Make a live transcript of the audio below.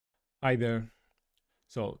Hi there.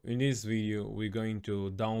 So in this video, we're going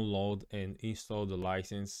to download and install the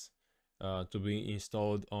license to be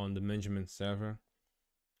installed on the management server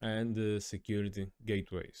and the security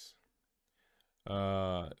gateways.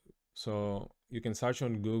 Uh, so you can search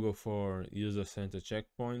on Google for user center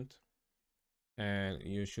checkpoint, and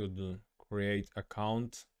you should create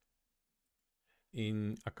account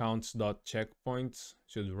in accounts.checkpoints.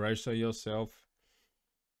 Should register yourself,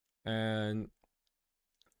 and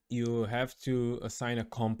you have to assign a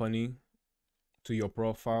company to your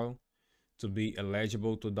profile to be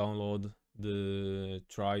eligible to download the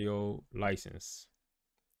trial license.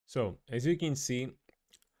 So as you can see,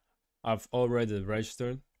 I've already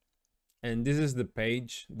registered, and this is the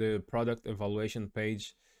page, the product evaluation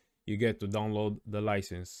page you get to download the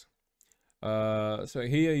license. So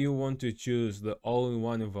here you want to choose the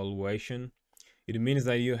all-in-one evaluation. It means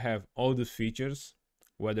that you have all the features,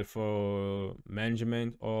 whether for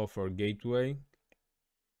management or for gateway.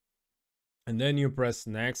 And then you press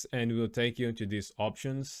next and it will take you to these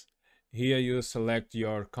options. Here you select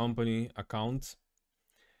your company account,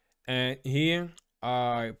 and here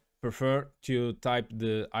I prefer to type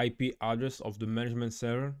the IP address of the management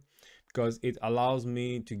server because it allows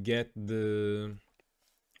me to get the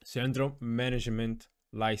central management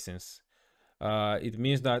license. It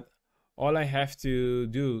means that all I have to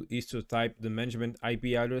do is to type the management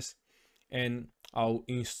IP address, and I'll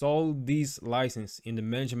install this license in the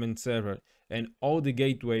management server, and all the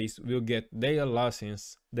gateways will get their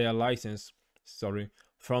license, sorry,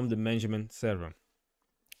 from the management server.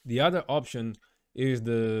 The other option is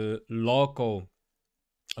the local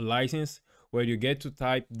license, where you get to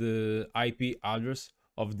type the IP address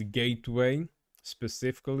of the gateway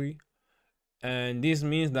specifically, and this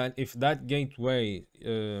means that if that gateway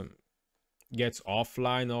gets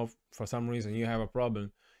offline or for some reason you have a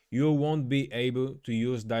problem, you won't be able to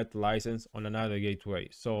use that license on another gateway.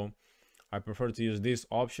 So I prefer to use this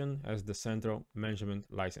option as the central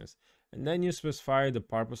management license. And then you specify the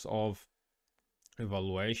purpose of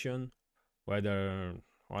evaluation, whether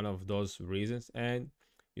one of those reasons, and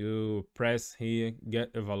you press here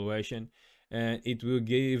get evaluation, and it will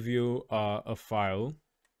give you a file.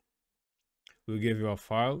 Will give you a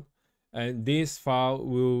file, and this file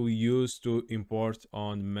will use to import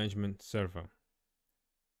on the management server.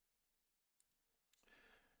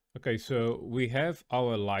 Okay, so we have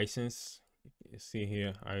our license. You see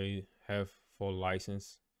here I have 4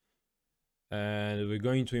 license, and we're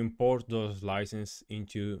going to import those license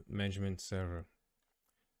into management server.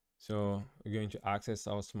 So we're going to access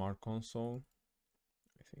our smart console.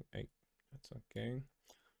 That's okay.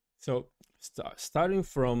 So starting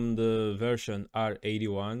from the version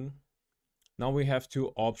R81, now we have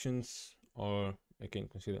 2 options, or I can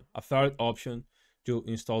consider a third option to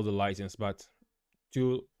install the license, but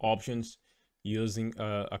 2 options using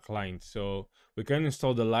a client. So we can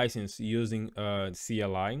install the license using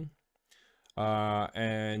CLI,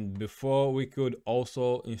 and before we could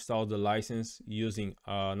also install the license using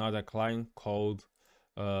another client called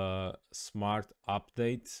Smart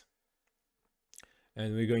Update,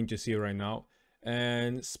 and we're going to see right now.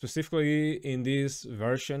 And specifically in this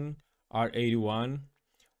version R81,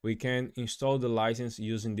 we can install the license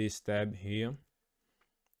using this tab here,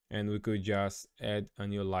 and we could just add a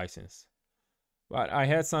new license. But I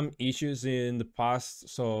had some issues in the past,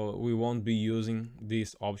 so we won't be using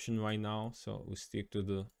this option right now. So we stick to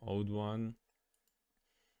the old one,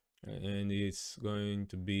 and it's going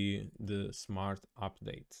to be the smart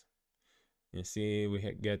update. You see, we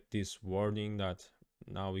get this warning that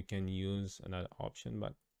now we can use another option,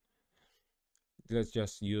 but let's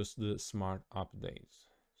just use the smart updates.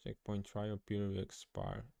 Checkpoint trial period will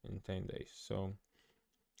expire in 10 days. So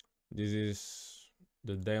this is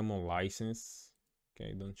the demo license.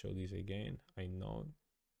 Okay, don't show this again, I know.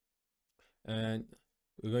 And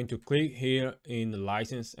we're going to click here in the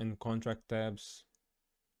license and contract tabs,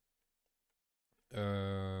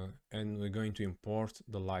 and we're going to import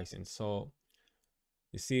the license. So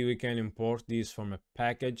you see, we can import this from a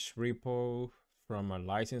package repo, from a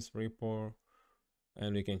license repo,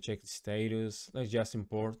 and we can check the status. Let's just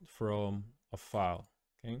import from a file.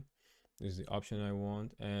 Okay, this is the option I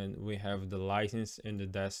want, and we have the license in the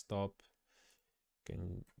desktop.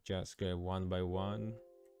 Can just get one by one,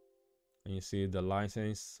 and you see the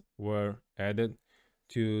license were added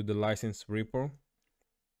to the license repo.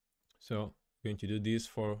 So I'm going to do this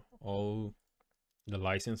for all the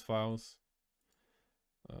license files,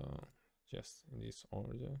 just in this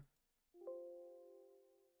order.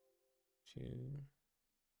 2,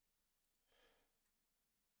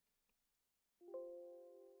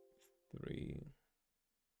 3,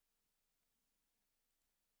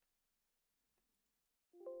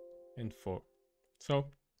 and 4. So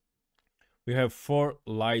we have 4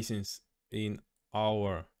 licenses in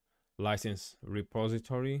our license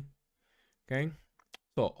repository. Okay,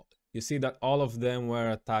 so you see that all of them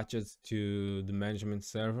were attached to the management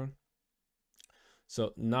server.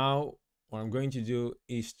 So now what I'm going to do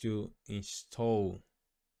is to install,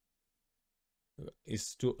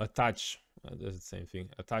 is to attach, that's the same thing,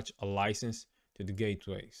 attach a license to the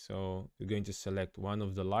gateway. So we're going to select one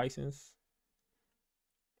of the license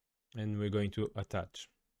and we're going to attach.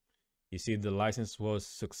 You see the license was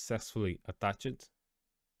successfully attached.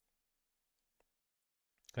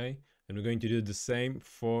 Okay, and we're going to do the same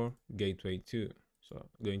for gateway 2. So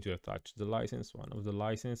I'm going to attach the license, one of the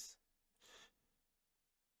license,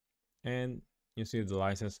 and you see the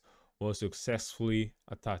license was successfully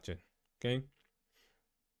attached. Okay,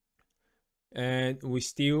 and we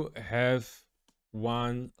still have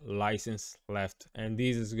one license left, and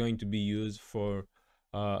this is going to be used for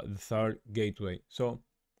the third gateway. So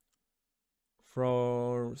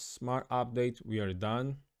for smart update we are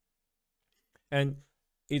done, and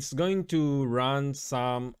it's going to run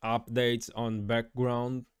some updates on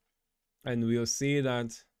background, and we'll see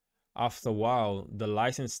that after a while the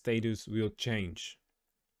license status will change.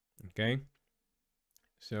 Okay,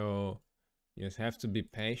 so you just have to be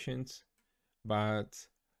patient, but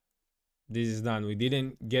this is done. We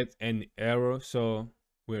didn't get any error, so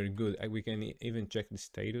we're good. We can even check the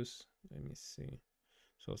status. Let me see.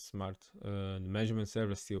 So smart, the measurement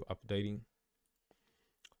server is still updating.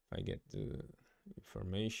 If I get the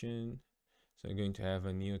information, so I'm going to have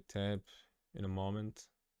a new tab in a moment.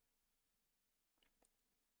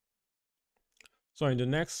 So in the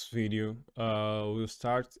next video, we'll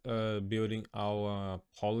start building our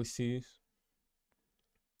policies.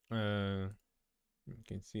 You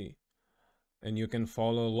can see, and you can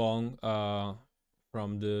follow along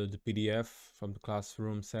from the PDF from the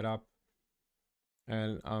classroom setup.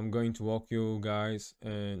 And I'm going to walk you guys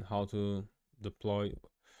and how to deploy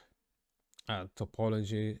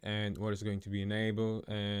topology and what is going to be enabled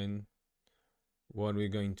and what we're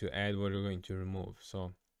going to add, what we're going to remove.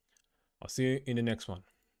 So I'll see you in the next one.